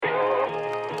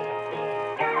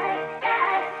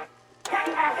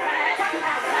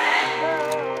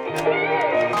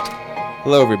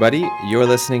Hello, everybody. You're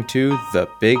listening to the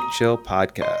Big Chill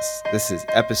Podcast. This is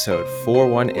episode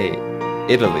 418,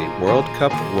 Italy World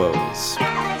Cup Woes.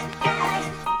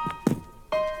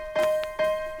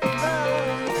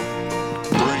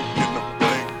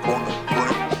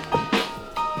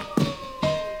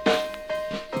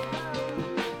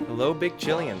 Hello, Big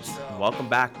Chillians, and welcome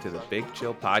back to the Big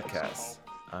Chill Podcast.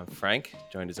 I'm Frank,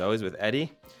 joined as always with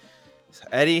Eddie. So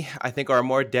Eddie, I think our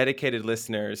more dedicated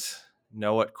listeners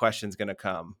know what question's going to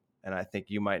come, and I think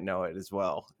you might know it as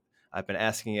well. I've been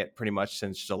asking it pretty much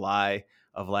since July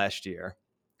of last year.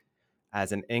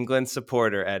 As an England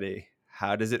supporter, Eddie,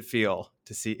 how does it feel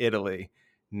to see Italy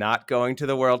not going to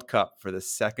the World Cup for the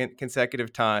second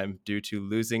consecutive time due to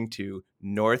losing to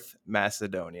North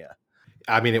Macedonia?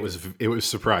 I mean, it was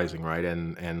surprising, right?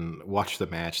 And watch the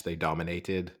match; they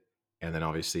dominated, and then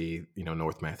obviously,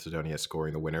 North Macedonia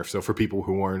scoring the winner. So for people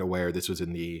who weren't aware, this was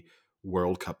in the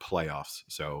World Cup playoffs.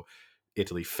 So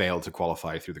Italy failed to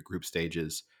qualify through the group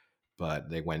stages, but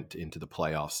they went into the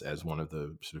playoffs as one of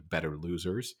the sort of better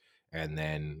losers. And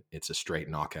then it's a straight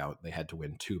knockout. They had to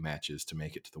win 2 matches to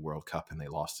make it to the World Cup, and they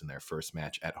lost in their first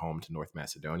match at home to North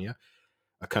Macedonia,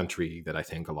 a country that I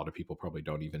think a lot of people probably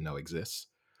don't even know exists.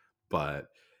 But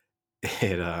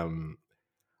it I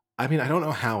mean, I don't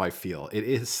know how I feel. It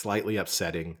is slightly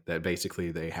upsetting that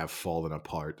basically they have fallen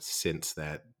apart since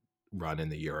that run in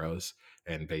the Euros,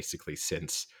 and basically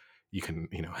since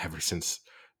ever since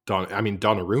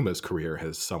Donnarumma's career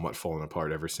has somewhat fallen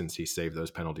apart ever since he saved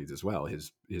those penalties as well.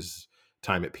 His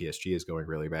time at PSG is going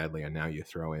really badly, and now you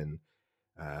throw in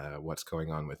what's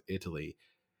going on with Italy.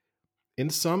 In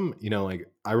some,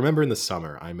 I remember in the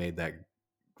summer I made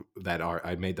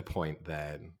I made the point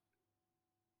that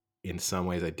in some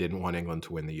ways I didn't want England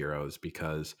to win the Euros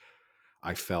because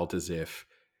I felt as if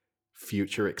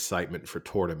future excitement for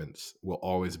tournaments will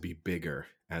always be bigger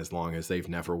as long as they've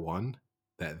never won.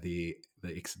 That the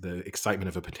excitement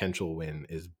of a potential win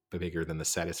is bigger than the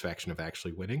satisfaction of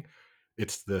actually winning.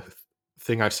 It's the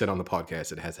thing I've said on the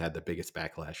podcast. It has had the biggest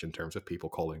backlash in terms of people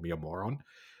calling me a moron.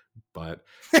 But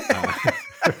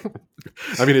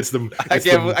I mean, I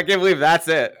can't believe that's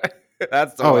it.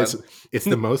 That's the one. It's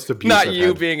the most abuse. Not I've you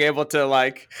had. Being able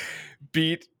to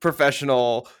beat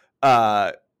professional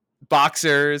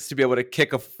boxers, to be able to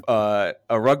kick a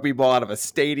rugby ball out of a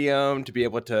stadium, to be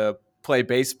able to play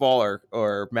baseball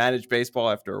or manage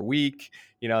baseball after a week.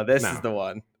 This is the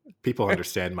one. People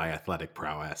understand my athletic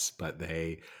prowess, but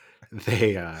they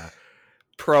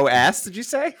pro ass, did you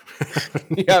say?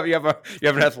 you have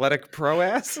an athletic pro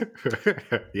ass?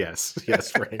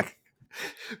 Yes, Frank.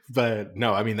 But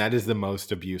no, I mean, that is the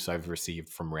most abuse I've received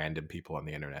from random people on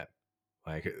the internet.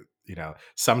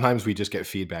 Sometimes we just get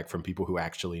feedback from people who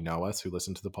actually know us, who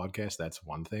listen to the podcast. That's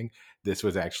one thing. This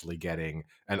was actually getting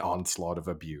an onslaught of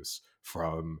abuse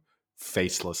from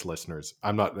faceless listeners.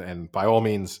 I'm not, and by all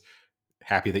means,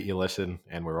 happy that you listen,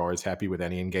 and we're always happy with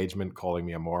any engagement. Calling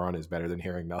me a moron is better than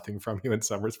hearing nothing from you in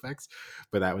some respects,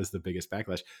 but that was the biggest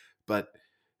backlash. But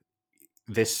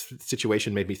this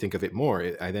situation made me think of it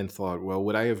more. I then thought, well,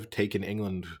 would I have taken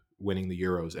England winning the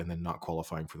Euros and then not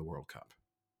qualifying for the World Cup?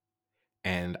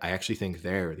 And I actually think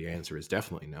the answer is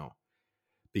definitely no,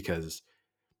 because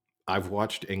I've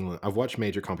watched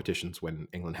major competitions when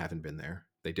England haven't been there.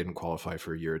 They didn't qualify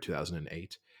for Euro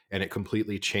 2008, and it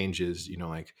completely changes,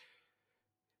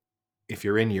 if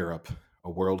you're in Europe,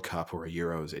 a World Cup or a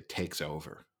Euros, it takes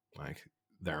over.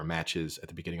 There are matches at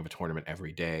the beginning of a tournament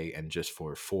every day, and just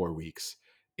for 4 weeks,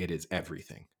 it is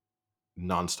everything.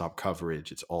 Nonstop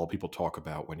coverage. It's all people talk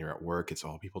about when you're at work. It's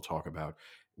all people talk about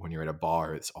when you're at a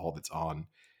bar. It's all that's on.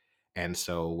 And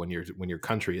so when your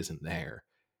country isn't there,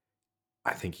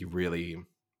 I think it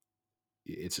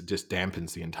just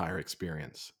dampens the entire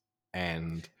experience.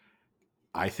 And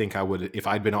I think I would, if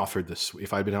I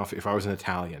was an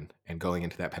Italian and going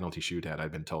into that penalty shootout,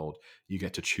 I'd been told, you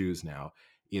get to choose now.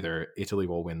 Either Italy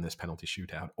will win this penalty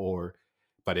shootout,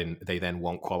 they then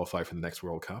won't qualify for the next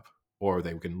World Cup, or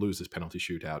they can lose this penalty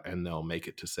shootout and they'll make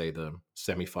it to, say, the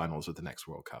semifinals of the next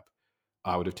World Cup.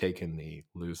 I would have taken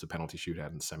lose the penalty shootout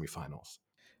in the semifinals.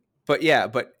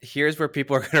 But here's where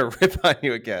people are going to rip on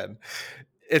you again.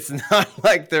 It's not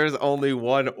like there's only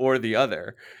one or the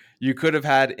other. You could have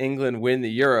had England win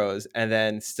the Euros and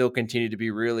then still continue to be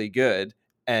really good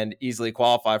and easily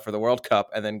qualify for the World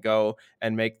Cup and then go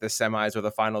and make the semis or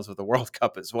the finals of the World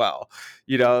Cup as well.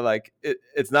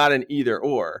 It's not an either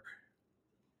or.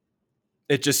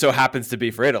 It just so happens to be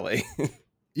for Italy.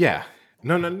 Yeah.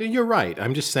 No, you're right.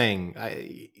 I'm just saying,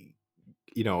 I'd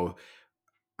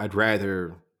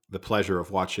rather the pleasure of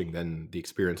watching than the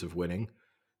experience of winning,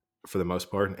 for the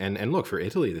most part. And look, for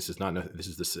Italy, as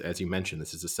you mentioned,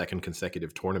 this is the second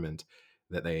consecutive tournament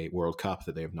World Cup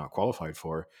that they have not qualified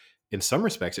for. In some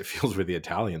respects, it feels for the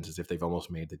Italians as if they've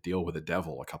almost made the deal with the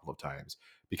devil a couple of times,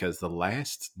 because the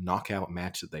last knockout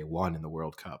match that they won in the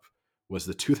World Cup was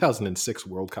the 2006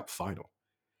 World Cup final.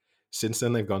 Since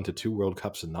then, they've gone to 2 World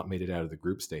Cups and not made it out of the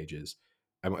group stages.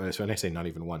 So when I say not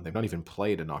even one, they've not even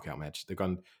played a knockout match. They've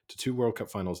gone to 2 World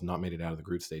Cup finals, not made it out of the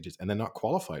group stages, and then not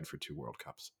qualified for 2 World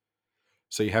Cups.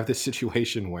 So you have this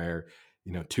situation where,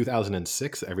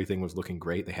 2006, everything was looking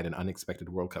great. They had an unexpected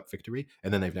World Cup victory,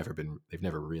 and then they've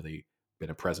never really been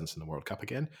a presence in the World Cup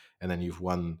again. And then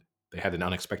they had an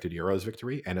unexpected Euros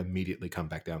victory and immediately come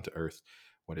back down to earth.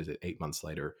 What is it, 8 months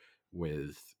later,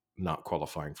 with not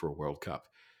qualifying for a World Cup?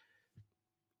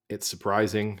 It's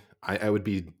surprising. I would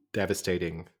be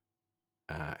devastating,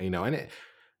 I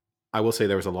will say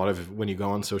there was a lot of, when you go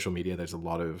on social media, there's a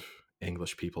lot of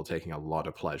English people taking a lot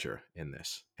of pleasure in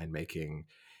this and making,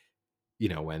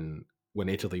 when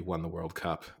Italy won the World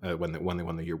Cup, when they won the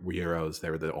Euros,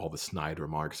 there were all the snide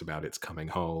remarks about it's coming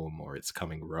home or it's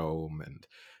coming Rome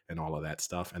and all of that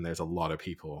stuff. And there's a lot of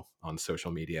people on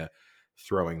social media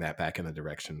throwing that back in the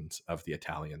directions of the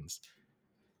Italians.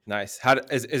 Nice.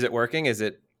 Is it working? Is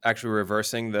it actually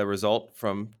reversing the result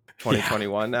from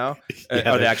 2021 now?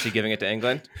 Yeah, Are they actually giving it to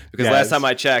England? Because yeah, last time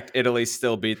I checked, Italy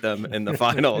still beat them in the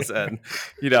finals. And,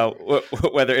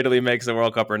 whether Italy makes the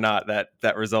World Cup or not,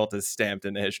 that result is stamped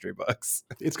in the history books.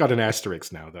 It's got an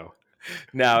asterisk now, though.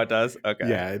 Now it does? Okay.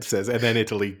 Yeah, it says, and then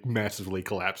Italy massively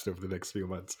collapsed over the next few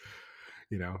months.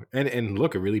 And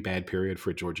look, a really bad period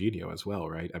for Jorginho as well,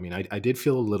 right? I mean, I did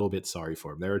feel a little bit sorry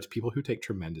for him. There are people who take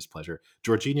tremendous pleasure.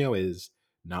 Jorginho is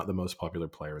not the most popular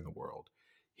player in the world.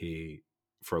 He,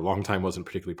 for a long time, wasn't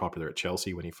particularly popular at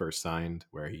Chelsea when he first signed,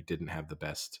 where he didn't have the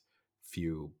best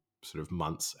few sort of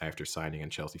months after signing,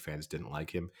 and Chelsea fans didn't like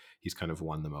him. He's kind of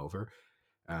won them over.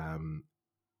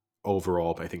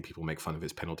 Overall, I think people make fun of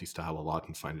his penalty style a lot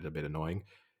and find it a bit annoying.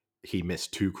 He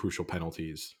missed 2 crucial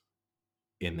penalties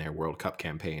in their World Cup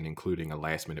campaign, including a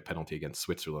last-minute penalty against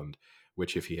Switzerland,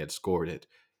 which if he had scored it,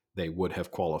 they would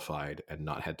have qualified and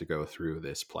not had to go through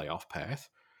this playoff path.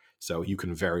 So you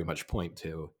can very much point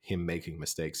to him making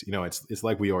mistakes. It's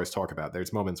like we always talk about.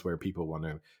 There's moments where people want to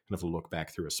kind of look back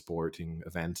through a sporting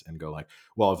event and go like,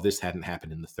 well, if this hadn't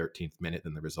happened in the 13th minute,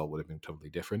 then the result would have been totally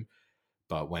different.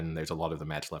 But when there's a lot of the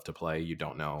match left to play, you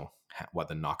don't know what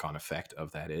the knock-on effect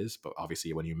of that is. But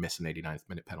obviously, when you miss an 89th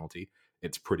minute penalty,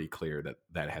 it's pretty clear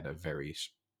that had a very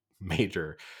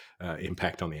major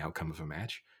impact on the outcome of a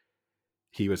match.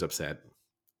 He was upset.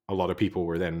 A lot of people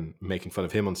were then making fun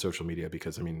of him on social media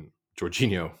because,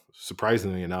 Jorginho,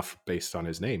 surprisingly enough, based on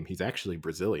his name, he's actually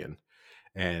Brazilian.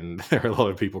 And there are a lot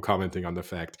of people commenting on the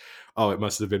fact, it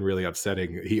must have been really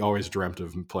upsetting. He always dreamt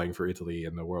of playing for Italy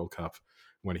in the World Cup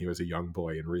when he was a young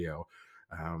boy in Rio.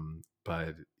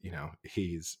 But,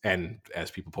 and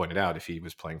as people pointed out, if he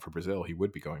was playing for Brazil, he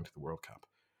would be going to the World Cup.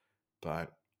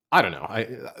 But I don't know.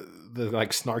 The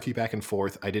snarky back and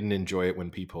forth, I didn't enjoy it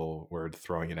when people were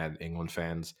throwing it at England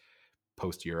fans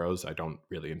post Euros. I don't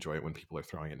really enjoy it when people are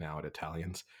throwing it now at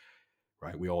Italians,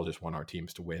 right? We all just want our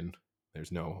teams to win.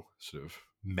 There's no sort of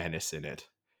menace in it.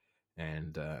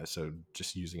 And so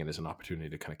just using it as an opportunity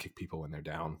to kind of kick people when they're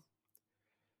down,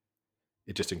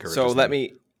 it just encourages So them. let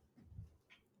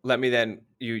me then,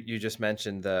 you just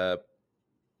mentioned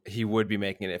he would be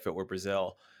making it if it were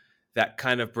Brazil. That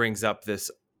kind of brings up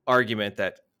this argument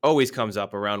that always comes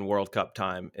up around World Cup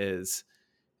time is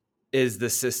the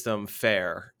system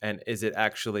fair? And is it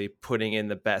actually putting in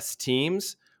the best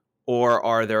teams? Or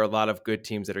are there a lot of good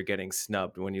teams that are getting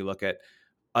snubbed when you look at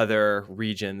other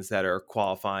regions that are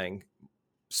qualifying?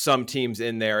 Some teams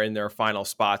in their final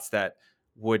spots that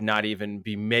would not even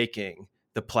be making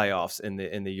the playoffs in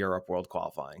the Europe World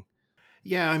qualifying.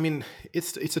 Yeah,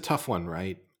 it's a tough one,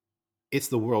 right? It's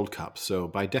the World Cup, so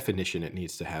by definition, it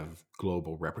needs to have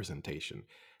global representation.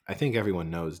 I think everyone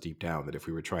knows deep down that if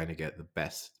we were trying to get the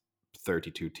best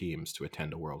 32 teams to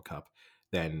attend a World Cup,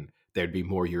 then there'd be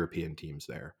more European teams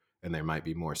there, and there might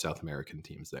be more South American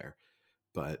teams there.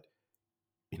 But,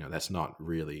 that's not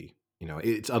really,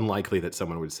 it's unlikely that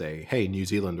someone would say, hey, New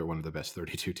Zealand are one of the best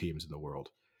 32 teams in the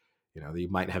world. You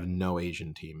might have no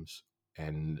Asian teams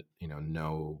and,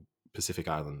 no Pacific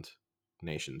Island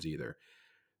nations either.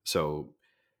 So,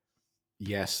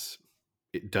 yes,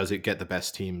 does it get the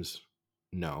best teams?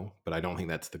 No, but I don't think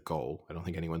that's the goal. I don't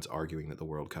think anyone's arguing that the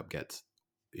World Cup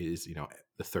is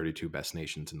the 32 best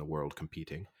nations in the world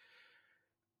competing.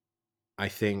 I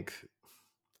think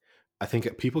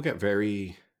people get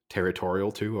very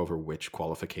territorial too over which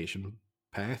qualification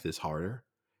path is harder.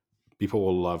 People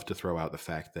will love to throw out the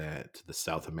fact that the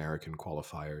South American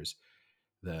qualifiers,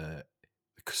 the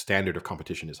standard of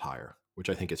competition is higher. which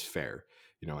I think is fair.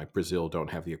 Like Brazil don't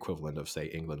have the equivalent of, say,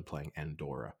 England playing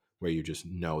Andorra, where you just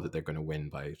know that they're going to win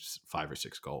by 5 or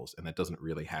 6 goals. And that doesn't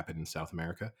really happen in South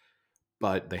America.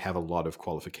 But they have a lot of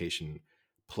qualification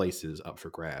places up for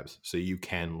grabs. So you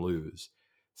can lose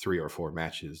 3 or 4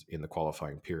 matches in the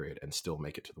qualifying period and still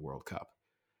make it to the World Cup.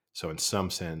 So in some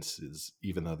senses,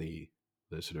 even though the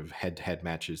sort of head-to-head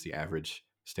matches, the average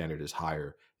standard is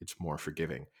higher, it's more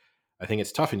forgiving. I think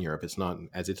it's tough in Europe. It's not,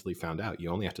 as Italy found out, you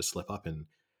only have to slip up in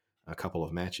a couple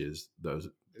of matches. Those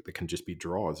that can just be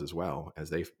draws as well, as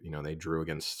they drew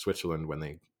against Switzerland when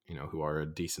they, who are a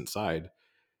decent side,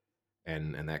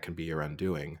 and that can be your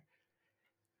undoing.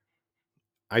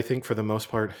 I think for the most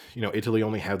part, Italy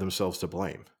only have themselves to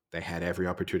blame. They had every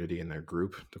opportunity in their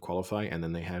group to qualify, and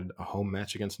then they had a home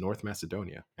match against North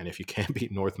Macedonia. And if you can't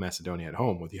beat North Macedonia at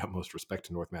home, with the utmost respect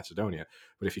to North Macedonia,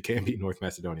 but if you can't beat North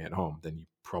Macedonia at home, then you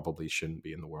probably shouldn't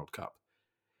be in the World Cup.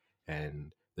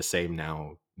 And the same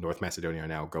now, North Macedonia are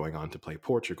now going on to play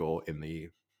Portugal in the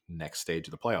next stage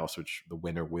of the playoffs, which the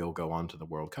winner will go on to the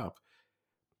World Cup.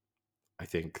 I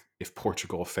think if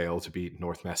Portugal fail to beat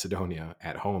North Macedonia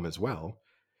at home as well,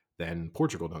 then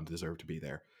Portugal don't deserve to be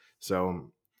there.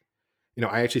 So,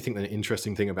 I actually think the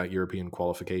interesting thing about European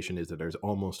qualification is that there's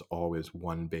almost always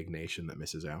one big nation that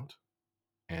misses out.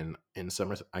 And in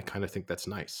some, I kind of think that's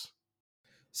nice.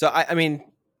 So, I mean,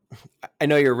 I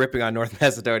know you're ripping on North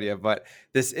Macedonia, but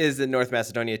this is the North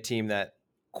Macedonia team that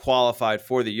qualified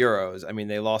for the Euros. I mean,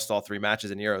 they lost all 3 matches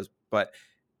in Euros, but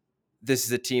this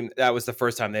is a team that was the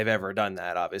first time they've ever done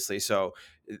that, obviously. So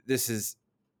this is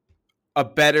a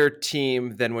better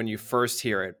team than when you first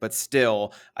hear it, but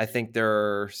still, I think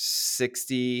their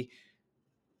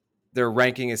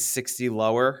ranking is 60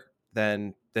 lower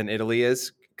than Italy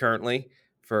is currently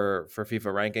for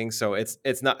FIFA rankings. So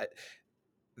it's not,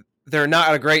 they're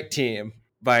not a great team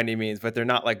by any means, but they're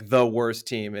not like the worst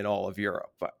team in all of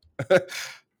Europe. But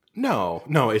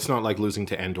No, it's not like losing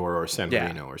to Andorra or San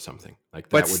Marino or something like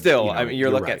that. But still, I mean, you're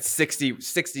looking right. at 60,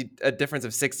 a difference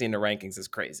of 60 in the rankings is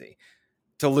crazy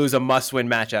to lose a must-win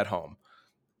match at home.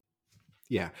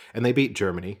 Yeah, and they beat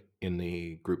Germany in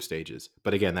the group stages,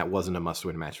 but again, that wasn't a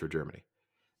must-win match for Germany.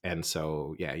 And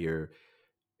so, yeah,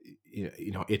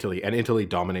 Italy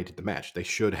dominated the match. They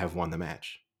should have won the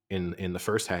match. In the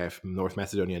first half, North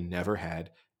Macedonia never had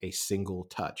a single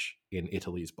touch in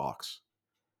Italy's box.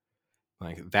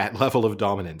 Like, that level of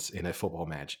dominance in a football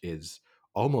match is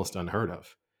almost unheard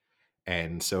of.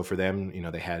 And so for them,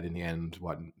 they had in the end,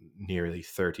 nearly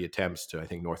 30 attempts to, I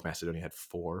think North Macedonia had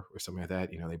 4 or something like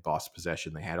that. They bossed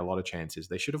possession. They had a lot of chances.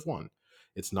 They should have won.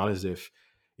 It's not as if,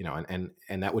 and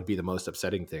that would be the most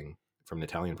upsetting thing from an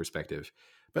Italian perspective.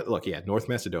 But look, yeah, North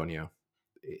Macedonia,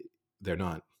 they're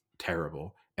not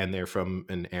terrible. And they're from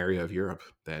an area of Europe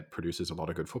that produces a lot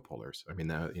of good footballers. I mean,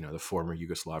 the former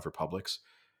Yugoslav republics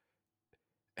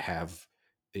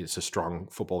it's a strong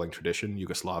footballing tradition.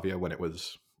 Yugoslavia, when it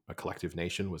was a collective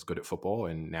nation, was good at football.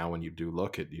 And now when you do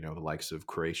look at, the likes of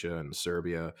Croatia and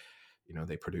Serbia,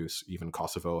 they produce, even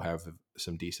Kosovo have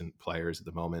some decent players at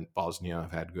the moment. Bosnia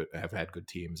have had good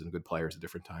teams and good players at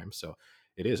different times. So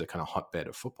it is a kind of hotbed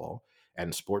of football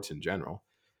and sports in general.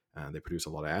 They produce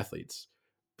a lot of athletes,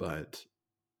 but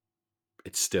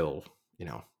it's still,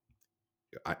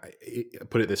 I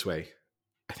put it this way.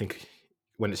 I think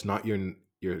when it's not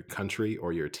your country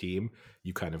or your team,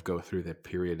 you kind of go through the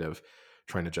period of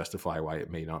trying to justify why it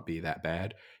may not be that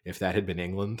bad. If that had been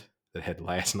England that had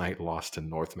last night lost to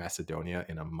North Macedonia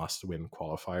in a must-win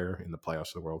qualifier in the playoffs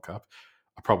of the World Cup,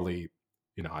 I probably,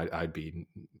 I'd be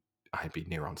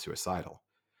near on suicidal.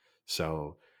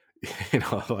 So,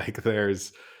 like there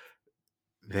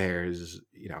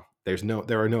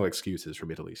are no excuses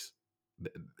from Italy's.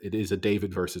 It is a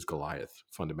David versus Goliath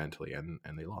fundamentally, and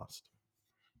they lost.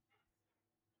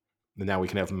 And now we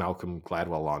can have Malcolm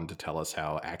Gladwell on to tell us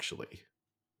how actually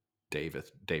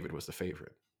David was the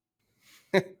favorite.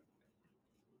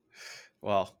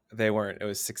 Well, they weren't. It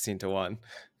was 16-1.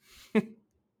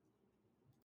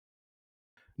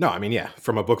 No, I mean, yeah,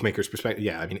 from a bookmaker's perspective,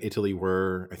 yeah, I mean, Italy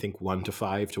were, I think,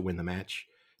 1-5 to win the match.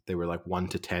 They were like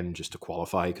 1-10 just to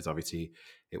qualify, because obviously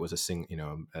it was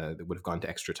it would have gone to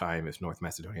extra time if North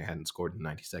Macedonia hadn't scored in the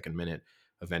 92nd minute.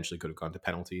 Eventually could have gone to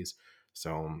penalties.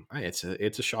 So it's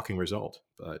a shocking result,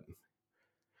 but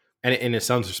and in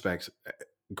some respects,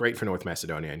 great for North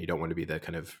Macedonia. And you don't want to be the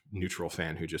kind of neutral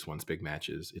fan who just wants big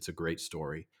matches. It's a great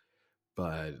story,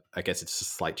 but I guess it's a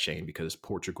slight shame because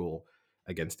Portugal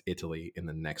against Italy in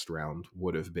the next round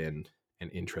would have been an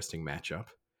interesting matchup.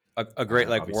 A great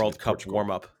World Cup warm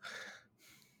up.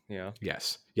 Yeah.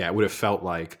 Yes. Yeah, it would have felt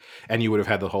like, and you would have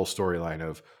had the whole storyline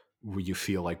of you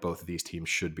feel like both of these teams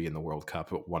should be in the World Cup,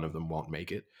 but one of them won't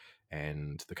make it.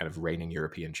 and the kind of reigning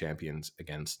European champions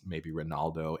against maybe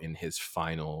Ronaldo in his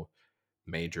final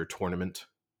major tournament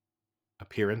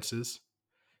appearances,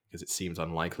 because it seems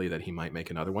unlikely that he might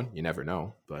make another one. You never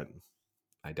know, but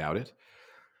I doubt it.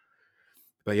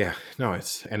 But yeah, no,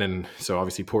 it's, and then so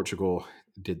obviously Portugal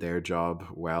did their job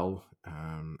well,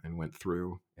 and went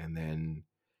through, and then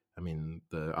I mean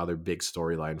the other big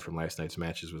storyline from last night's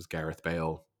matches was Gareth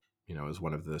Bale. You know, it was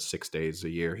one of the 6 days a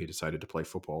year he decided to play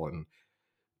football and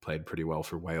played pretty well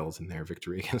for Wales in their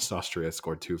victory against Austria.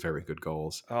 Scored two very good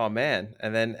goals. Oh man,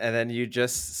 and then you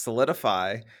just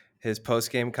solidify his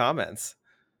post game comments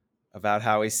about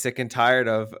how he's sick and tired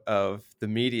of the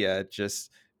media just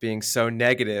being so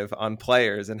negative on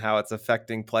players and how it's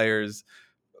affecting players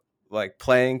like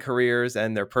playing careers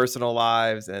and their personal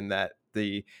lives, and that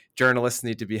the journalists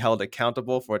need to be held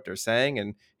accountable for what they're saying.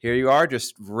 And here you are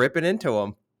just ripping into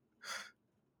them.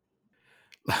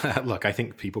 Look, I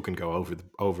think people can go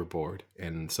overboard,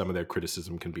 and some of their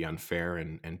criticism can be unfair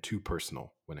and too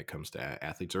personal when it comes to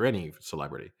athletes or any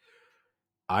celebrity.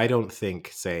 I don't think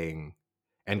saying,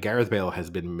 and Gareth Bale has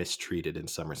been mistreated in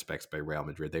some respects by Real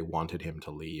Madrid. They wanted him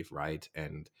to leave, right?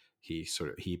 And he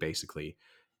basically,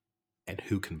 and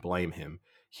who can blame him?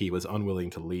 He was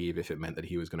unwilling to leave if it meant that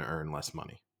he was going to earn less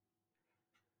money.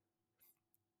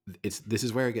 This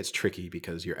is where it gets tricky,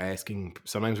 because you're asking,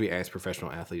 sometimes we ask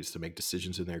professional athletes to make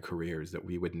decisions in their careers that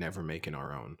we would never make in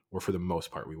our own, or for the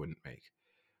most part we wouldn't make,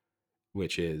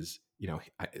 which is, you know,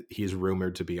 he's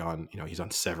rumored to be on, you know, he's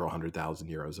on several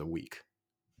 €100,000 a week.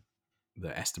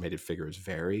 The estimated figures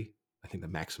vary. I think the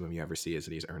maximum you ever see is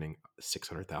that he's earning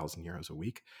 €600,000 a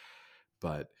week,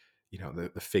 but you know,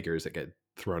 the figures that get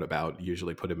thrown about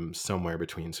usually put him somewhere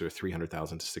between sort of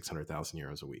 300,000 to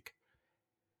 €600,000 a week.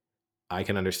 I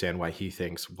can understand why he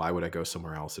thinks, why would I go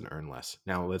somewhere else and earn less?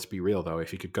 Now, let's be real though.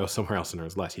 If he could go somewhere else and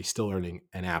earn less, he's still earning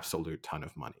an absolute ton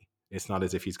of money. It's not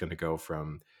as if he's going to go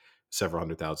from several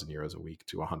 €100,000 a week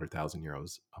to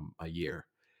 €100,000 a year.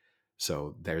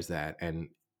 So there's that. And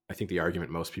I think the argument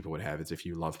most people would have is, if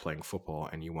you love playing football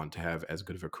and you want to have as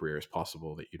good of a career as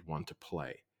possible, that you'd want to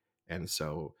play. And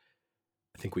so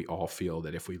I think we all feel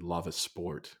that if we love a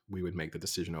sport, we would make the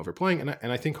decision over playing.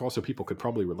 And I think also people could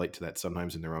probably relate to that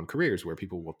sometimes in their own careers, where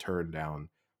people will turn down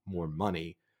more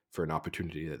money for an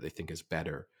opportunity that they think is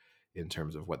better in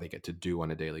terms of what they get to do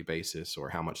on a daily basis, or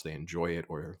how much they enjoy it,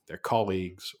 or their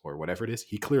colleagues, or whatever it is.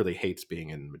 He clearly hates being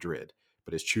in Madrid,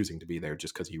 but is choosing to be there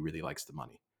just because he really likes the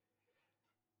money.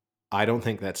 I don't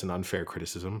think that's an unfair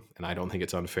criticism, and I don't think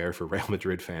it's unfair for Real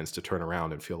Madrid fans to turn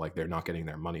around and feel like they're not getting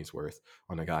their money's worth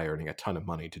on a guy earning a ton of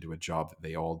money to do a job that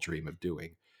they all dream of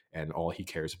doing, and all he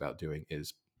cares about doing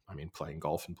is, I mean, playing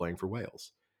golf and playing for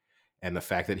Wales. And the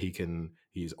fact that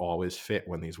he's always fit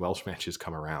when these Welsh matches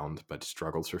come around, but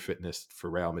struggles for fitness for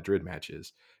Real Madrid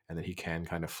matches, and that he can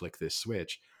kind of flick this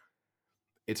switch.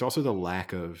 It's also the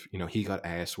lack of, you know, he got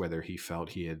asked whether he felt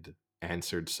he had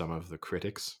answered some of the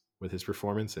critics with his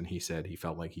performance, and he said he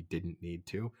felt like he didn't need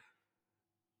to.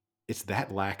 It's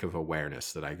that lack of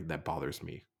awareness that bothers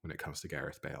me when it comes to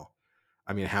Gareth Bale.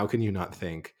 I mean, how can you not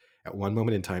think at one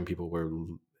moment in time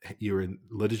you were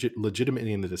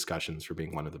legitimately in the discussions for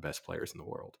being one of the best players in the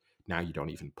world. Now you don't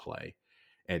even play,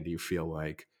 and you feel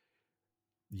like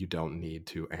you don't need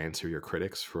to answer your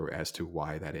critics for as to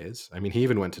why that is. I mean, he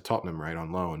even went to Tottenham right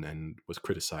on loan and was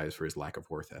criticized for his lack of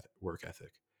work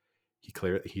ethic.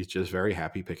 He's just very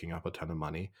happy picking up a ton of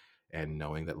money and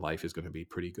knowing that life is going to be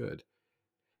pretty good.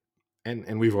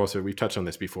 And we've touched on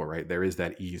this before, right? There is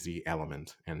that easy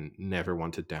element, and never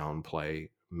want to downplay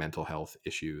mental health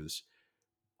issues,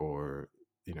 or,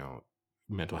 you know,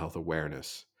 mental health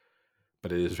awareness.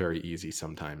 But it is very easy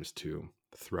sometimes to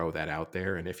throw that out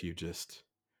there, and if you just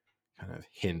kind of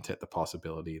hint at the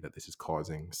possibility that this is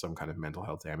causing some kind of mental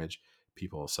health damage,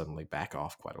 people suddenly back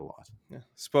off quite a lot. Yeah.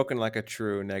 Spoken like a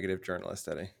true negative journalist,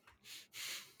 Eddie.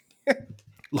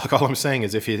 Look, all I'm saying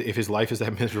is, if his life is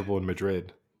that miserable in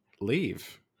Madrid,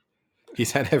 leave.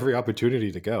 He's had every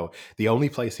opportunity to go. The only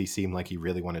place he seemed like he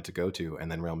really wanted to go to,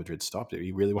 and then Real Madrid stopped it,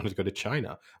 he really wanted to go to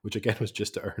China, which again was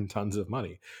just to earn tons of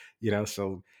money. You know,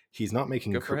 so he's not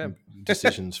making Good for him.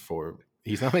 decisions for.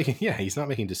 He's not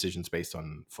making decisions based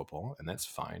on football, and that's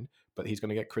fine. But he's going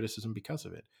to get criticism because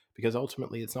of it, because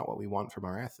ultimately it's not what we want from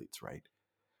our athletes, right?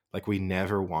 Like, we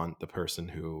never want the person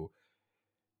who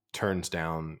turns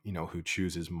down, you know, who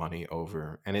chooses money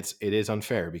over, and it is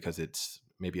unfair, because it's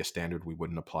maybe a standard we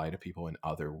wouldn't apply to people in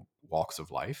other walks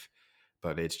of life,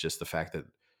 but it's just the fact that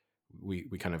we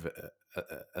kind of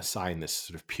assign this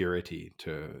sort of purity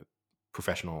to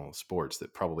professional sports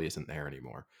that probably isn't there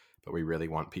anymore. But we really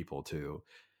want people to,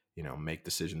 you know, make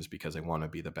decisions because they want to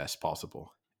be the best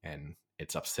possible, and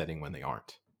it's upsetting when they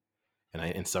aren't.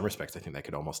 And in some respects, I think that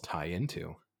could almost tie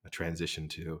into a transition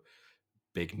to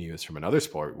big news from another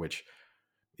sport, which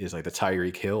is like the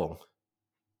Tyreek Hill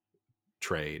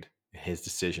trade, his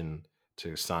decision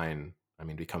to sign, I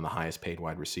mean, become the highest paid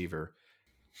wide receiver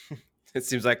It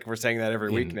seems like we're saying that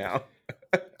every week in. now.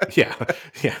 Yeah,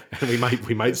 yeah, and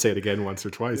we might say it again once or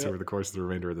twice Yeah. over the course of the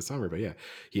remainder of the summer. But yeah,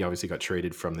 he obviously got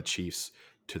traded from the Chiefs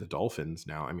to the Dolphins.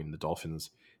 Now, I mean, the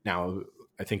Dolphins. Now,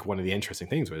 I think one of the interesting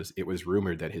things was it was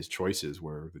rumored that his choices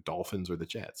were the Dolphins or the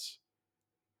Jets,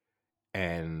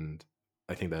 and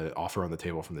I think the offer on the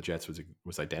table from the Jets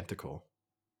was identical.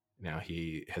 Now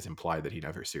he has implied that he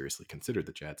never seriously considered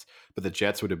the Jets, but the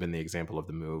Jets would have been the example of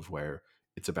the move where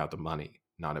it's about the money,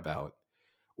 not about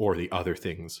or the other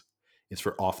things. It's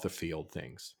for off the field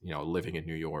things, living in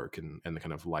New York and the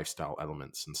kind of lifestyle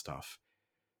elements and stuff.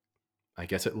 I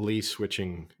guess at least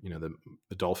switching,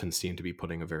 the Dolphins seem to be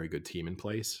putting a very good team in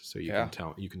place. So Yeah.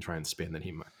 you can try and spin that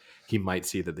he might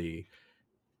see that the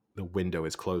window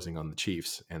is closing on the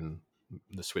Chiefs and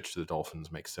the switch to the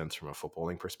Dolphins makes sense from a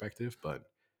footballing perspective, but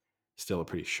still a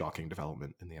pretty shocking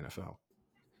development in the NFL.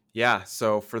 Yeah.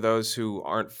 So for those who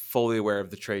aren't fully aware of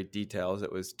the trade details,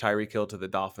 it was Tyreek Hill to the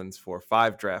Dolphins for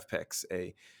 5 draft picks,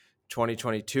 a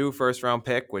 2022 first round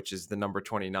pick, which is the number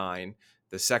 29,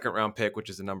 the second round pick, which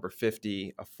is the number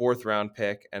 50, a fourth round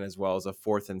pick, and as well as a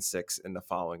fourth and sixth in the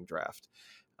following draft.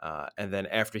 And then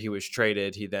after he was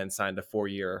traded, he then signed a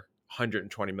 4-year,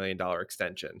 $120 million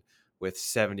extension with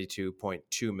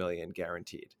 $72.2 million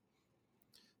guaranteed.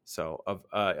 So,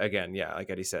 again, yeah, like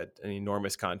Eddie said, an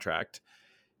enormous contract.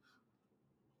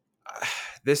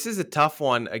 This is a tough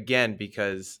one again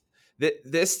because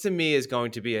this to me is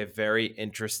going to be a very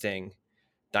interesting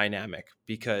dynamic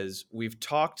because we've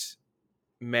talked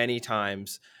many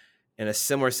times in a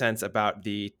similar sense about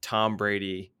the Tom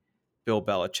Brady, Bill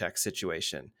Belichick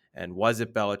situation. And was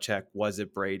it Belichick? Was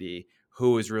it Brady?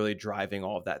 Who is really driving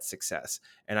all of that success?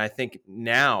 And I think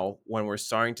now, when we're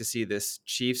starting to see this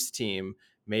Chiefs team,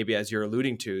 maybe as you're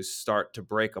alluding to, start to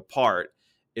break apart,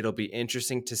 it'll be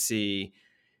interesting to see,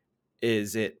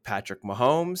 is it Patrick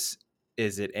Mahomes?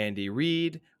 Is it Andy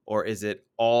Reid? Or is it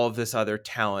all of this other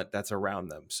talent that's around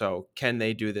them? So can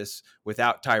they do this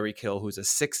without Tyreek Hill, who's a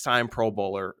 6-time Pro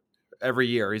Bowler? Every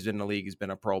year he's been in the league, he's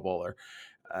been a Pro Bowler.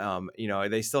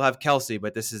 They still have Kelsey,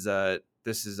 but this is a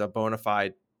bona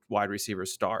fide wide receiver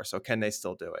star. So can they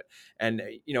still do it? And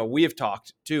we have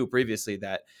talked too previously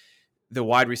that the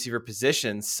wide receiver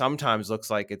position sometimes looks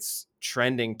like it's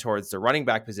trending towards the running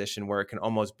back position where it can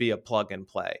almost be a plug and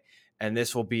play. And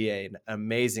this will be an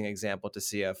amazing example to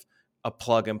see if a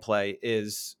plug and play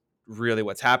is really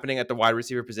what's happening at the wide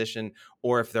receiver position,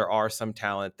 or if there are some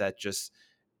talent that just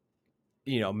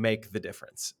make the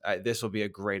difference. This will be a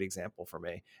great example for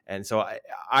me. And so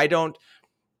I don't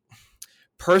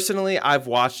personally, I've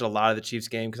watched a lot of the Chiefs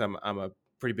game because I'm a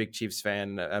pretty big Chiefs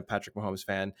fan, a Patrick Mahomes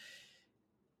fan.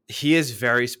 He is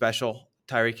very special,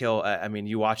 Tyreek Hill. I mean,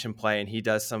 you watch him play and he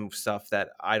does some stuff that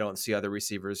I don't see other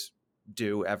receivers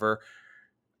do ever.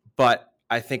 But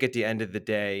I think at the end of the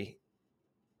day,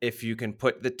 if you can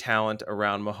put the talent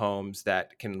around Mahomes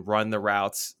that can run the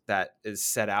routes that is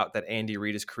set out that Andy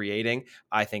Reid is creating,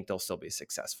 I think they'll still be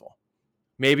successful.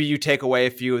 Maybe you take away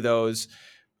a few of those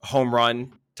home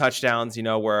run touchdowns,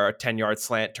 where a 10-yard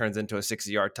slant turns into a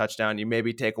 60-yard touchdown. You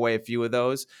maybe take away a few of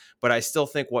those, but I still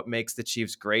think what makes the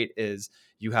Chiefs great is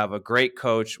you have a great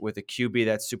coach with a QB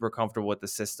that's super comfortable with the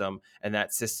system, and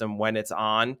that system, when it's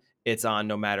on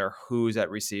no matter who's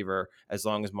at receiver, as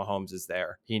long as Mahomes is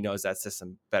there. He knows that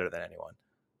system better than anyone.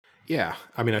 Yeah,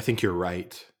 I mean, I think you're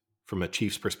right. From a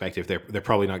Chiefs perspective, they're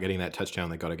probably not getting that touchdown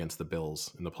they got against the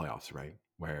Bills in the playoffs, right?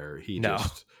 Where he No.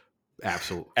 just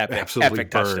absolutely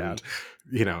Epic touchdown. burned.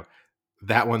 You know,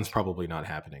 that one's probably not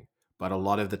happening. But a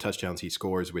lot of the touchdowns he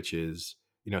scores, which is,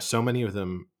 so many of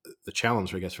them, the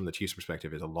challenge, I guess, from the Chiefs'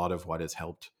 perspective is a lot of what has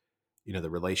helped, the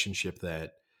relationship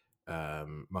that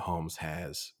Mahomes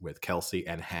has with Kelsey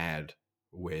and had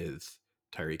with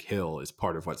Tyreek Hill is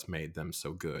part of what's made them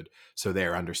so good. So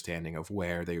their understanding of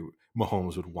where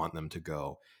Mahomes would want them to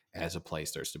go as a play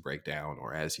starts to break down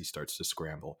or as he starts to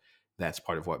scramble, that's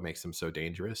part of what makes them so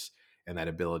dangerous. And that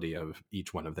ability of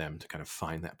each one of them to kind of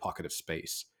find that pocket of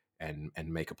space and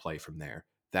make a play from there.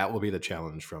 That will be the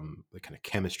challenge from the kind of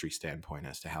chemistry standpoint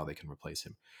as to how they can replace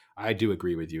him. I do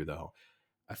agree with you though.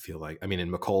 I feel like, I mean,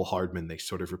 in McCole Hardman, they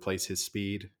sort of replace his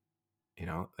speed.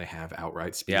 They have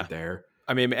outright speed there.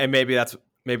 I mean, and maybe that's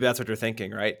what you're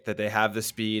thinking, right? That they have the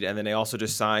speed, and then they also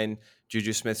just sign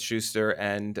Juju Smith-Schuster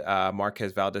and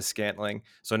Marquez Valdez-Scantling.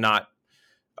 So not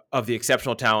of the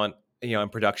exceptional talent, in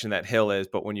production that Hill is,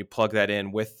 but when you plug that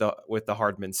in with the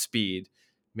Hardman speed,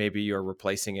 maybe you're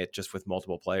replacing it just with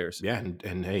multiple players. Yeah,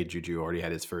 and hey, Juju already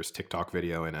had his first TikTok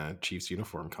video in a Chiefs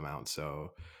uniform come out,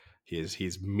 so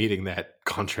he's meeting that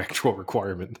contractual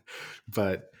requirement.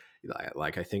 But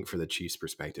like, I think for the Chiefs'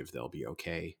 perspective, they'll be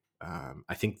okay.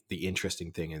 I think the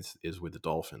interesting thing is with the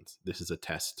Dolphins. This is a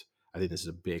test. I think this is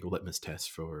a big litmus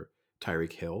test for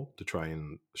Tyreek Hill to try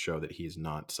and show that he's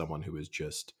not someone who is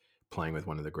just playing with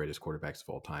one of the greatest quarterbacks of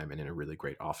all time and in a really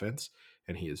great offense,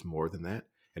 and he is more than that.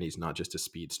 And he's not just a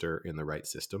speedster in the right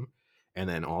system. And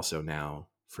then also now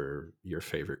for your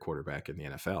favorite quarterback in the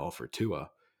NFL, for Tua,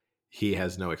 he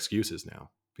has no excuses now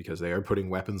because they are putting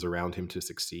weapons around him to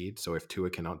succeed. So if Tua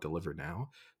cannot deliver now,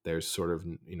 there's sort of,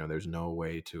 there's no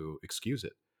way to excuse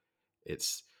it.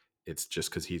 It's just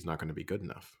because he's not going to be good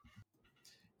enough.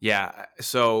 Yeah.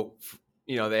 So,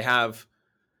 they have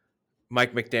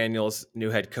Mike McDaniel's new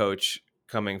head coach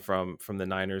coming from the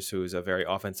Niners, who's a very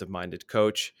offensive minded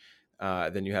coach.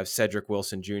 Then you have Cedric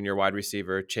Wilson Jr., wide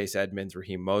receiver, Chase Edmonds,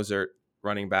 Raheem Mostert,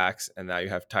 running backs, and now you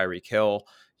have Tyreek Hill.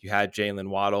 You had Jalen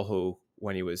Waddle, who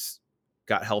when he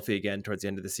got healthy again towards the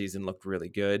end of the season looked really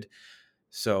good.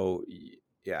 So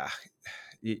yeah,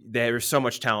 there's so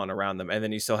much talent around them, and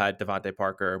then you still had Devontae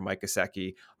Parker, Mike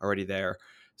Gesicki already there.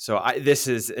 So this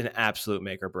is an absolute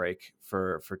make or break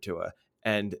for Tua.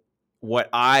 And what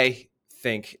I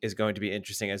think is going to be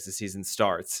interesting as the season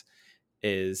starts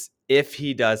is if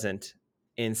he doesn't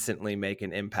instantly make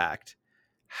an impact,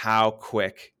 how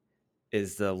quick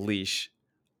is the leash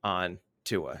on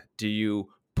Tua? Do you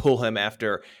pull him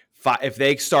after five? If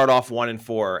they start off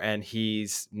 1-4 and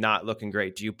he's not looking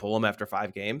great, do you pull him after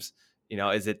 5 games?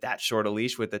 Is it that short a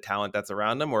leash with the talent that's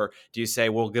around him? Or do you say,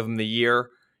 we'll give him the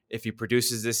year? If he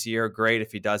produces this year, great.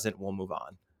 If he doesn't, we'll move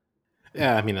on.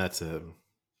 Yeah, I mean, that's the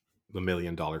 $1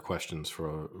 million questions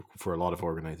for a lot of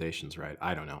organizations, right?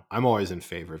 I don't know. I'm always in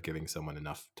favor of giving someone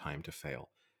enough time to fail,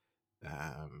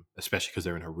 especially because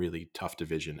they're in a really tough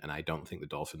division, and I don't think the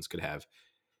Dolphins could have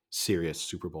serious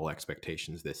Super Bowl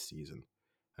expectations this season.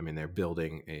 I mean, they're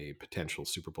building a potential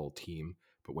Super Bowl team,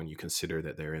 but when you consider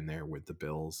that they're in there with the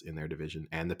Bills in their division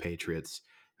and the Patriots,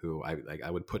 who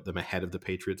I would put them ahead of the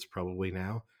Patriots probably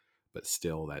now, but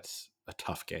still, that's a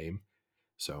tough game.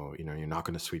 So, you're not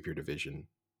going to sweep your division.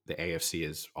 The AFC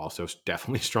is also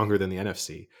definitely stronger than the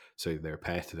NFC. So their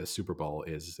path to the Super Bowl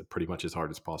is pretty much as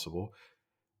hard as possible.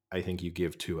 I think you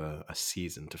give to a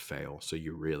season to fail so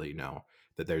you really know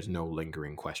that there's no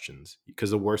lingering questions.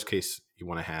 Because the worst case you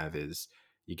want to have is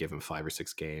you give him 5 or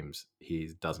 6 games,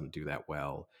 he doesn't do that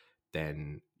well,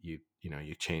 then you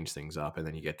change things up, and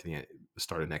then you get to the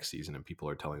start of next season and people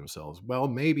are telling themselves, well,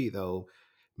 maybe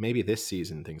this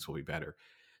season things will be better.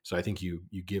 So I think you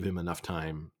give him enough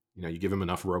time, you give him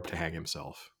enough rope to hang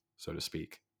himself, so to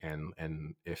speak. And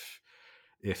if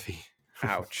he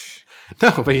Ouch.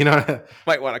 no, but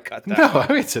might want to cut that. No, I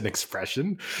mean, it's an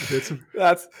expression. It's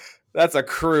that's a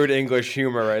crude English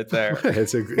humor right there.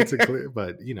 it's a clear,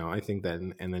 but I think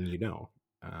then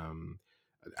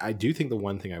I do think the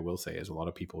one thing I will say is a lot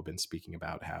of people have been speaking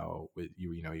about how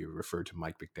you referred to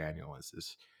Mike McDaniel as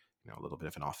this a little bit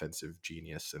of an offensive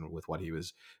genius, and with what he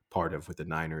was part of with the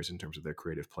Niners in terms of their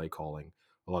creative play calling.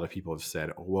 A lot of people have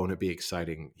said, oh, won't it be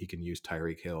exciting? He can use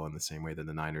Tyreek Hill in the same way that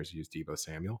the Niners use Deebo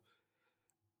Samuel.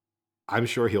 I'm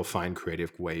sure he'll find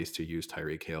creative ways to use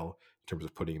Tyreek Hill in terms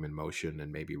of putting him in motion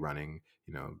and maybe running,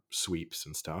 sweeps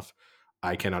and stuff.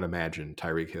 I cannot imagine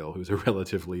Tyreek Hill, who's a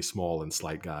relatively small and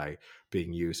slight guy,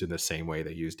 being used in the same way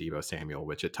they use Deebo Samuel,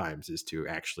 which at times is to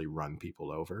actually run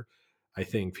people over. I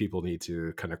think people need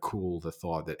to kind of cool the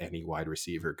thought that any wide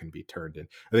receiver can be turned in.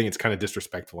 I think it's kind of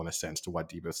disrespectful in a sense to what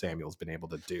Deebo Samuel's been able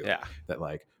to do. Yeah. That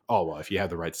oh, well, if you have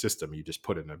the right system, you just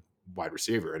put in a wide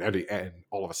receiver and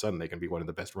all of a sudden they can be one of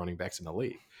the best running backs in the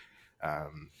league.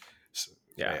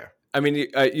 Yeah. I mean,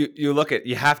 you look at,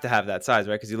 you have to have that size,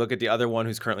 right? Because you look at the other one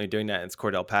who's currently doing that, and it's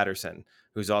Cordell Patterson,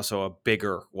 who's also a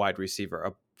bigger wide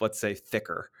receiver, let's say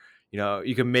thicker.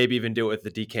 You can maybe even do it with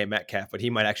the DK Metcalf, but he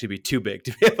might actually be too big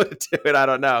to be able to do it. I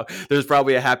don't know. There's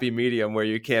probably a happy medium where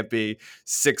you can't be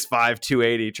 6'5",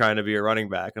 280 trying to be a running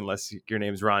back unless your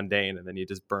name's Ron Dane, and then you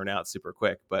just burn out super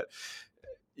quick. But,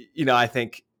 I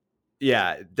think,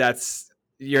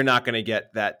 you're not going to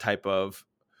get that type of,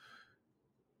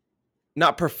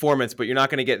 not performance, but you're not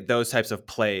going to get those types of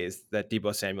plays that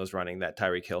Deebo Samuel's running that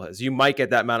Tyreek Hill has. You might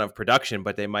get that amount of production,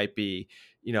 but they might be,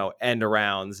 end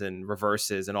arounds and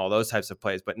reverses and all those types of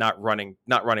plays, but not running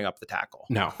up the tackle.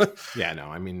 No. Yeah, no.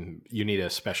 I mean, you need a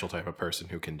special type of person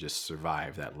who can just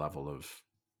survive that level of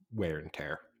wear and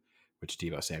tear, which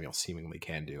Deebo Samuel seemingly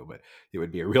can do. But it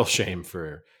would be a real shame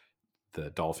for the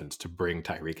Dolphins to bring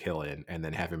Tyreek Hill in and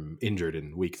then have him injured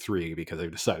in week 3 because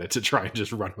they've decided to try and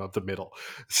just run him up the middle.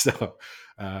 So,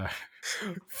 uh,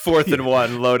 Fourth and yeah.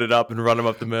 one, load it up and run them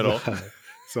up the middle.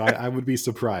 So I would be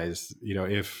surprised,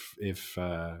 if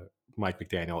Mike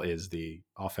McDaniel is the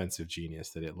offensive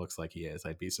genius that it looks like he is.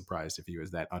 I'd be surprised if he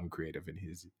was that uncreative in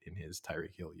his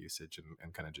Tyreek Hill usage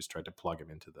and kind of just tried to plug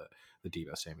him into the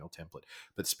Deebo Samuel template.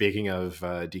 But speaking of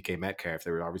DK Metcalf,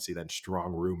 there were obviously then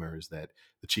strong rumors that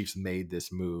the Chiefs made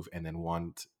this move and then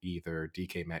want either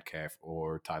DK Metcalf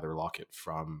or Tyler Lockett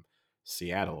from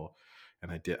Seattle.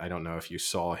 And I don't know if you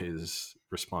saw his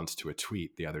response to a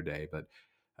tweet the other day, but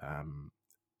um,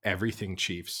 Everything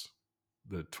Chiefs,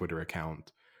 the Twitter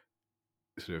account,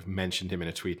 sort of mentioned him in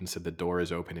a tweet and said the door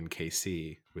is open in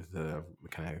KC with the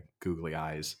kind of googly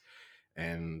eyes.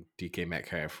 And DK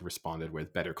Metcalf responded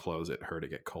with "Better close it, her to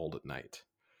get cold at night."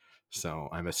 So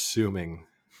I'm assuming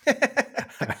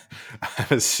I'm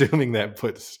assuming that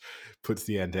puts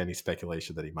the end to any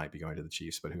speculation that he might be going to the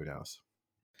Chiefs, but who knows?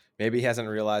 Maybe he hasn't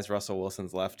realized Russell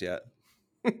Wilson's left yet.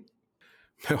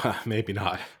 Maybe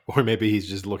not, or maybe he's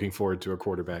just looking forward to a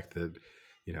quarterback that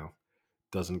you know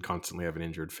doesn't constantly have an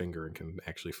injured finger and can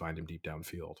actually find him deep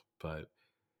downfield. But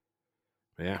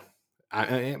yeah,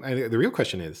 the real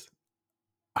question is,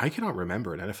 I cannot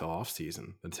remember an NFL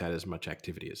offseason that's had as much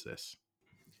activity as this.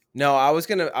 No, I was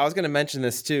gonna mention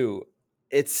this too.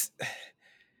 It's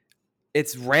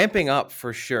it's ramping up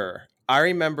for sure. I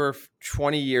remember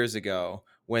 20 years ago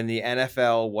when the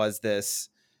NFL was this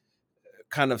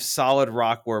kind of solid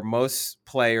rock where most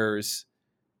players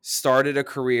started a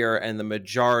career and the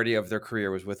majority of their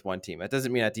career was with one team. That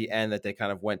doesn't mean at the end that they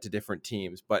kind of went to different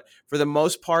teams, but for the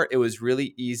most part, it was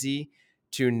really easy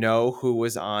to know who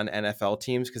was on NFL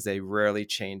teams because they rarely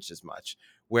changed as much.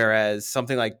 Whereas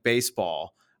something like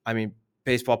baseball, I mean,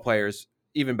 baseball players,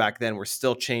 even back then, were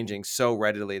still changing so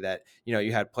readily that,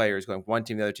 you had players going one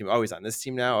team, the other team, oh, he's on this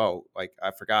team now. Oh, like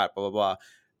I forgot, blah, blah, blah.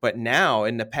 But now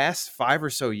in the past 5 or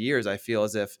so years, I feel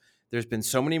as if there's been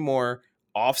so many more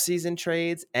off-season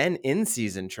trades and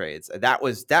in-season trades. That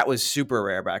was super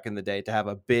rare back in the day to have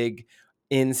a big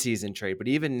in-season trade. But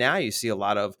even now, you see a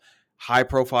lot of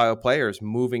high-profile players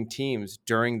moving teams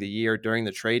during the year, during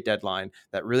the trade deadline.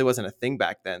 That really wasn't a thing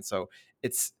back then. So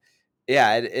it's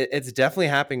it's definitely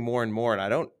happening more and more. And I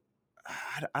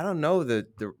don't know the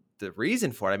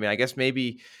reason for it. I mean, I guess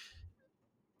maybe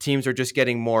teams are just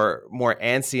getting more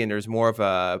antsy and there's more of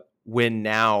a win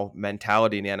now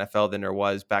mentality in the NFL than there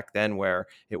was back then where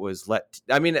it was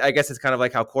I mean, I guess it's kind of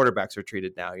like how quarterbacks are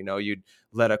treated now. You'd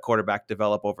let a quarterback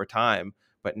develop over time,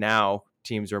 but now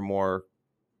teams are more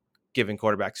giving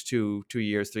quarterbacks 2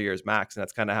 years, 3 years max. And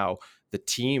that's kind of how the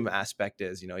team aspect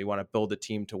is. You want to build a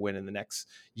team to win in the next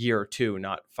year or two,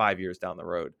 not 5 years down the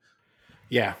road.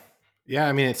 Yeah, yeah.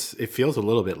 I mean, it feels a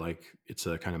little bit like it's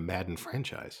a kind of Madden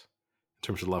franchise in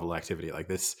terms of level of activity. Like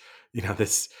this,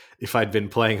 this. If I'd been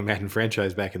playing a Madden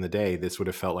franchise back in the day, this would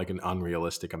have felt like an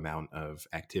unrealistic amount of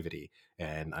activity.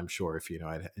 And I'm sure if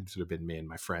I'd sort of been me and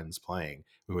my friends playing,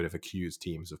 we would have accused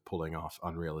teams of pulling off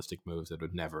unrealistic moves that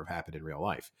would never have happened in real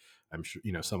life. I'm sure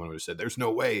someone would have said, "There's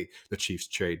no way the Chiefs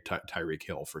trade Tyreek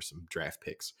Hill for some draft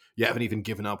picks. You haven't even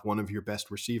given up one of your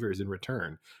best receivers in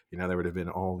return." There would have been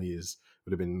all these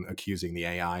would have been accusing the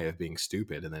AI of being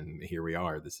stupid, and then here we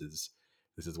are. This is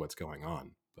what's going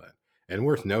on. But and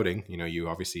worth noting, you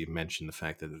obviously mentioned the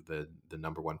fact that the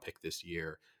number one pick this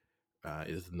year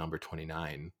is the number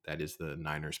 29. That is the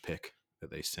Niners pick that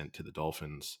they sent to the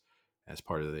Dolphins as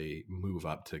part of the move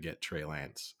up to get Trey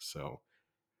Lance. So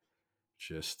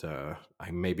just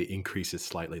I maybe increases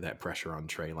slightly that pressure on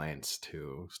Trey Lance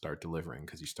to start delivering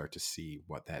because you start to see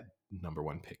what that number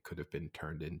one pick could have been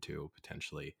turned into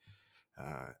potentially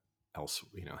else,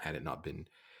 had it not been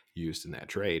used in that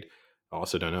trade. I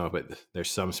also don't know, but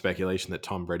there's some speculation that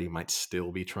Tom Brady might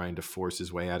still be trying to force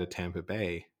his way out of Tampa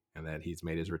Bay and that he's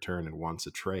made his return and wants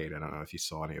a trade. I don't know if you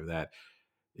saw any of that.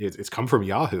 It's come from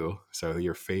Yahoo, so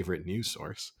your favorite news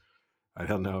source. I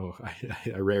don't know.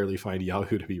 I rarely find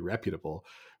Yahoo to be reputable,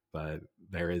 but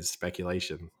there is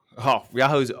speculation. Oh,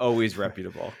 Yahoo's always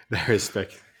reputable. There is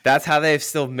That's how they've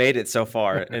still made it so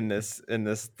far in this.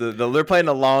 They're playing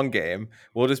a long game.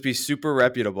 We'll just be super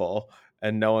reputable,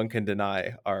 and no one can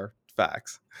deny our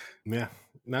facts. Yeah,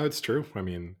 no, it's true. I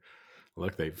mean,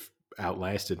 look, they've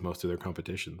outlasted most of their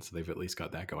competition, so they've at least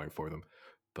got that going for them.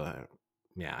 But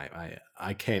yeah,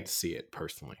 I can't see it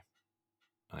personally.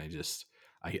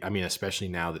 I mean, especially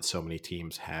now that so many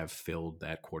teams have filled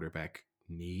that quarterback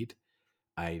need.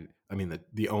 I mean,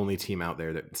 the only team out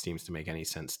there that seems to make any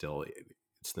sense still,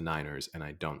 it's the Niners, and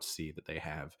I don't see that they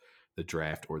have the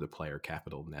draft or the player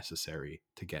capital necessary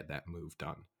to get that move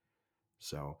done.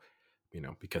 So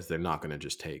because they're not going to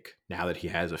just take, now that he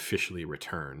has officially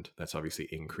returned, that's obviously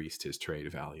increased his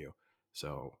trade value.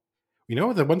 So,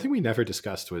 the one thing we never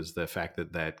discussed was the fact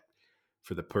that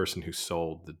for the person who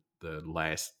sold the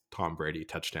last Tom Brady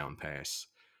touchdown pass,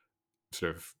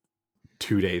 sort of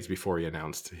 2 days before he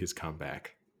announced his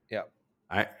comeback. Yep.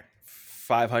 I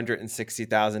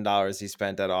 $560,000 he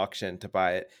spent at auction to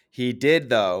buy it. He did,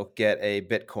 though, get a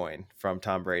Bitcoin from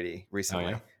Tom Brady recently. Oh,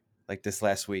 yeah? Like this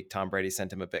last week, Tom Brady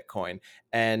sent him a Bitcoin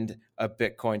and a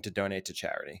Bitcoin to donate to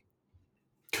charity.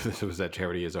 Because it was that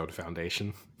charity his own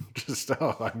foundation. Just,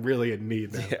 I'm really in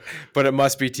need now. Yeah, but it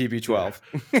must be TB12.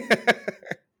 Yeah.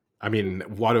 I mean,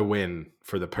 what a win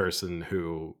for the person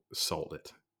who sold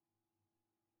it.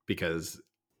 Because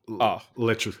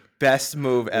literally, best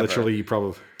move ever. Literally, you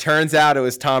probably turns out it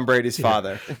was Tom Brady's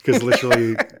father. Because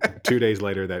literally 2 days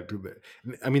later,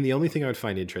 the only thing I would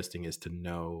find interesting is to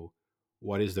know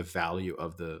what is the value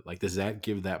of does that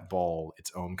give that ball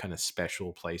its own kind of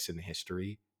special place in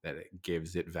history that it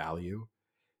gives it value?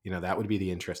 That would be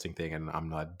the interesting thing. And I'm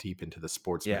not deep into the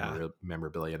sports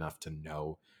memorabilia enough to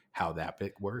know how that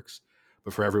bit works.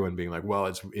 But for everyone being like, well,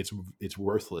 it's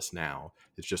worthless now.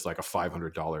 It's just like a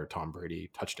 $500 Tom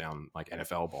Brady touchdown, like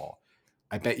NFL ball.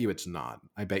 I bet you it's not.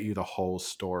 I bet you the whole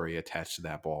story attached to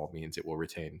that ball means it will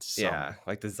retain some. Yeah,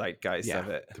 like the zeitgeist of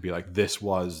it. To be like, this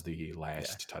was the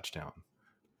last touchdown.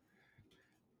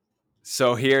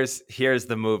 So here's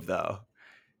the move, though.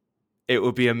 It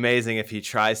would be amazing if he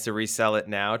tries to resell it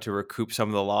now to recoup some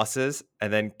of the losses,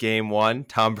 and then game one,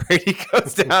 Tom Brady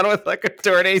goes down with like a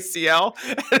torn ACL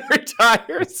and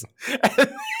retires, and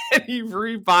then he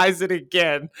rebuys it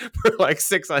again for like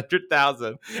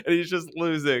 $600,000, and he's just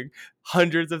losing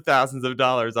hundreds of thousands of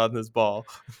dollars on this ball.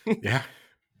 Yeah.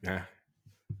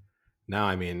 No,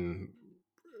 I mean,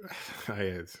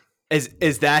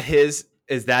 is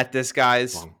that this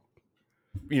guy's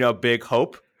big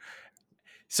hope?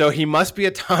 So he must be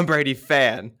a Tom Brady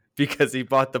fan because he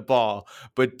bought the ball.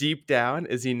 But deep down,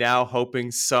 is he now hoping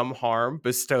some harm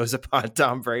bestows upon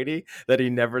Tom Brady that he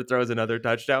never throws another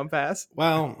touchdown pass?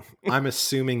 Well, I'm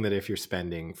assuming that if you're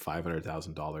spending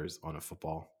 $500,000 on a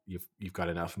football, you've got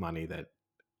enough money that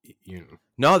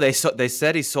No, they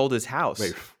said he sold his house.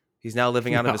 Wait, he's now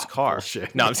living out of his car.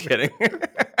 Bullshit. No, I'm just kidding.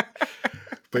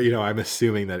 But I'm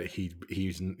assuming that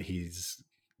he's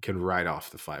can write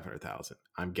off the $500,000.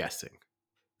 I'm guessing.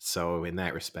 So in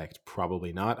that respect,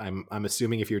 probably not. I'm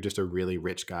assuming if you're just a really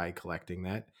rich guy collecting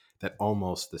that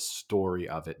almost the story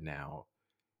of it now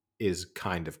is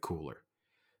kind of cooler.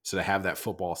 So to have that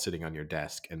football sitting on your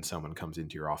desk and someone comes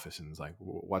into your office and is like,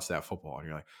 what's that football? And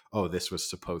you're like, oh, this was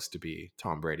supposed to be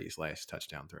Tom Brady's last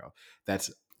touchdown throw.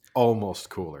 That's almost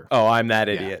cooler. Oh, I'm that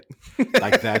idiot.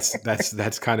 Like that's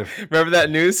kind of. Remember that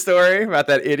news story about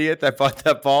that idiot that bought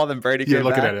that ball? Then Brady came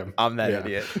looking back? at him. I'm that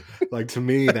idiot. Like, to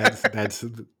me, that's.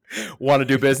 Want to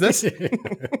do business?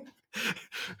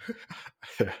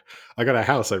 I got a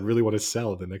house I really want to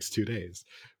sell in the next 2 days,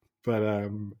 but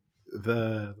I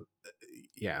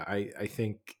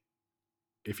think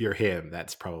if you're him,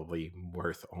 that's probably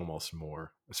worth almost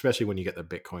more, especially when you get the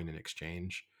Bitcoin in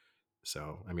exchange.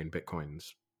 So, I mean,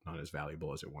 Bitcoin's not as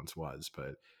valuable as it once was,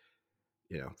 but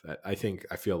I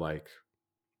feel like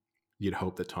you'd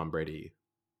hope that Tom Brady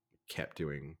kept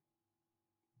doing,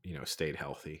 stayed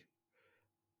healthy.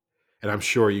 And I'm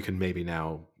sure you can maybe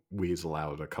now weasel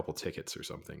out a couple tickets or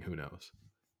something. Who knows?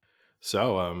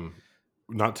 So,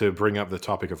 not to bring up the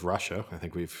topic of Russia, I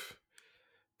think we've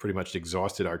pretty much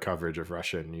exhausted our coverage of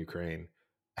Russia and Ukraine.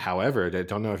 However, I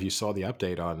don't know if you saw the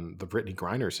update on the Brittany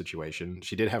Griner situation.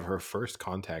 She did have her first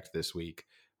contact this week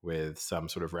with some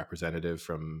sort of representative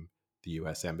from the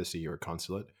U.S. Embassy or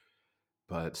consulate.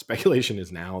 But speculation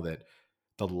is now that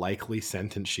the likely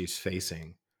sentence she's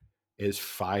facing is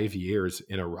 5 years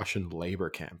in a Russian labor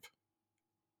camp.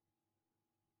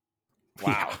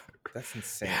 Wow. That's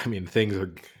insane. I mean, things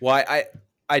are. Well,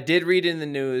 I did read in the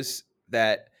news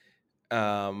that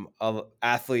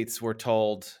athletes were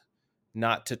told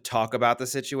not to talk about the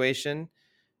situation,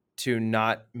 to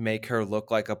not make her look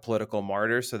like a political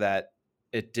martyr, so that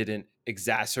it didn't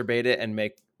exacerbate it and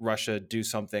make Russia do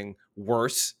something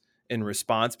worse in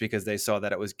response, because they saw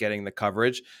that it was getting the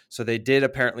coverage. So they did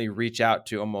apparently reach out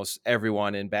to almost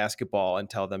everyone in basketball and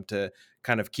tell them to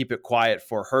kind of keep it quiet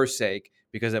for her sake,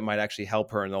 because it might actually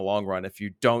help her in the long run if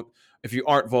you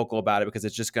aren't vocal about it, because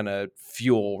it's just going to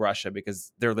fuel Russia,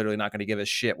 because they're literally not going to give a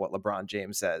shit what LeBron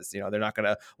James says. They're not going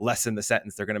to lessen the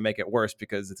sentence. They're going to make it worse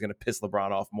because it's going to piss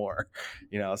LeBron off more,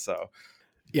 so.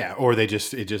 Yeah. Or it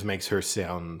just makes her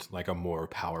sound like a more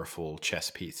powerful chess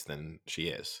piece than she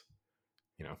is,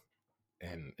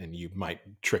 and you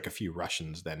might trick a few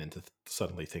Russians then into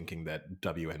suddenly thinking that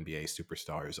WNBA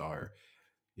superstars are,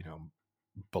 you know,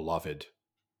 beloved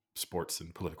sports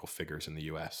and political figures in the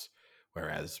U.S.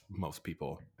 Whereas most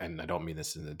people, and I don't mean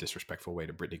this in a disrespectful way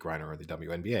to Brittany Griner or the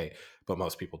WNBA, but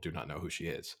most people do not know who she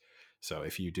is. So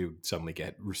if you do suddenly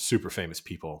get super famous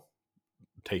people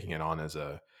taking it on as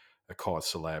a cause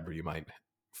celeb, you might,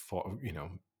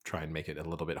 try and make it a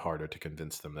little bit harder to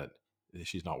convince them that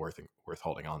she's not worth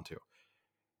holding on to.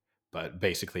 But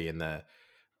basically, in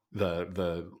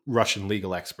the Russian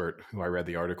legal expert who I read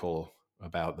the article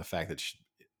about, the fact that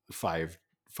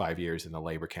five years in the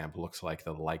labor camp looks like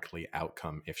the likely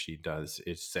outcome if she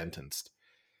is sentenced,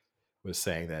 was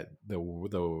saying that the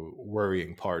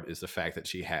worrying part is the fact that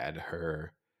she had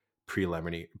her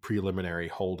preliminary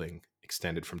holding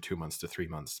extended from 2 months to 3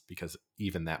 months, because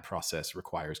even that process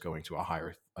requires going to a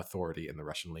higher authority in the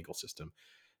Russian legal system.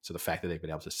 So the fact that they've been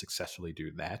able to successfully do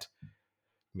that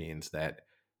means that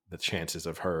the chances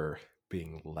of her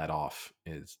being let off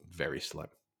is very slim.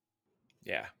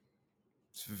 Yeah.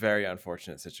 It's a very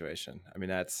unfortunate situation. I mean,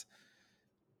 that's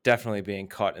definitely being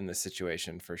caught in this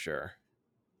situation for sure.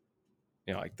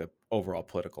 Like the overall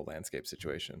political landscape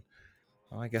situation.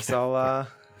 Well, I guess I'll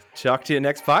talk to you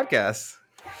next podcast.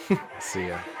 See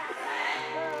ya.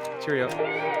 Cheerio.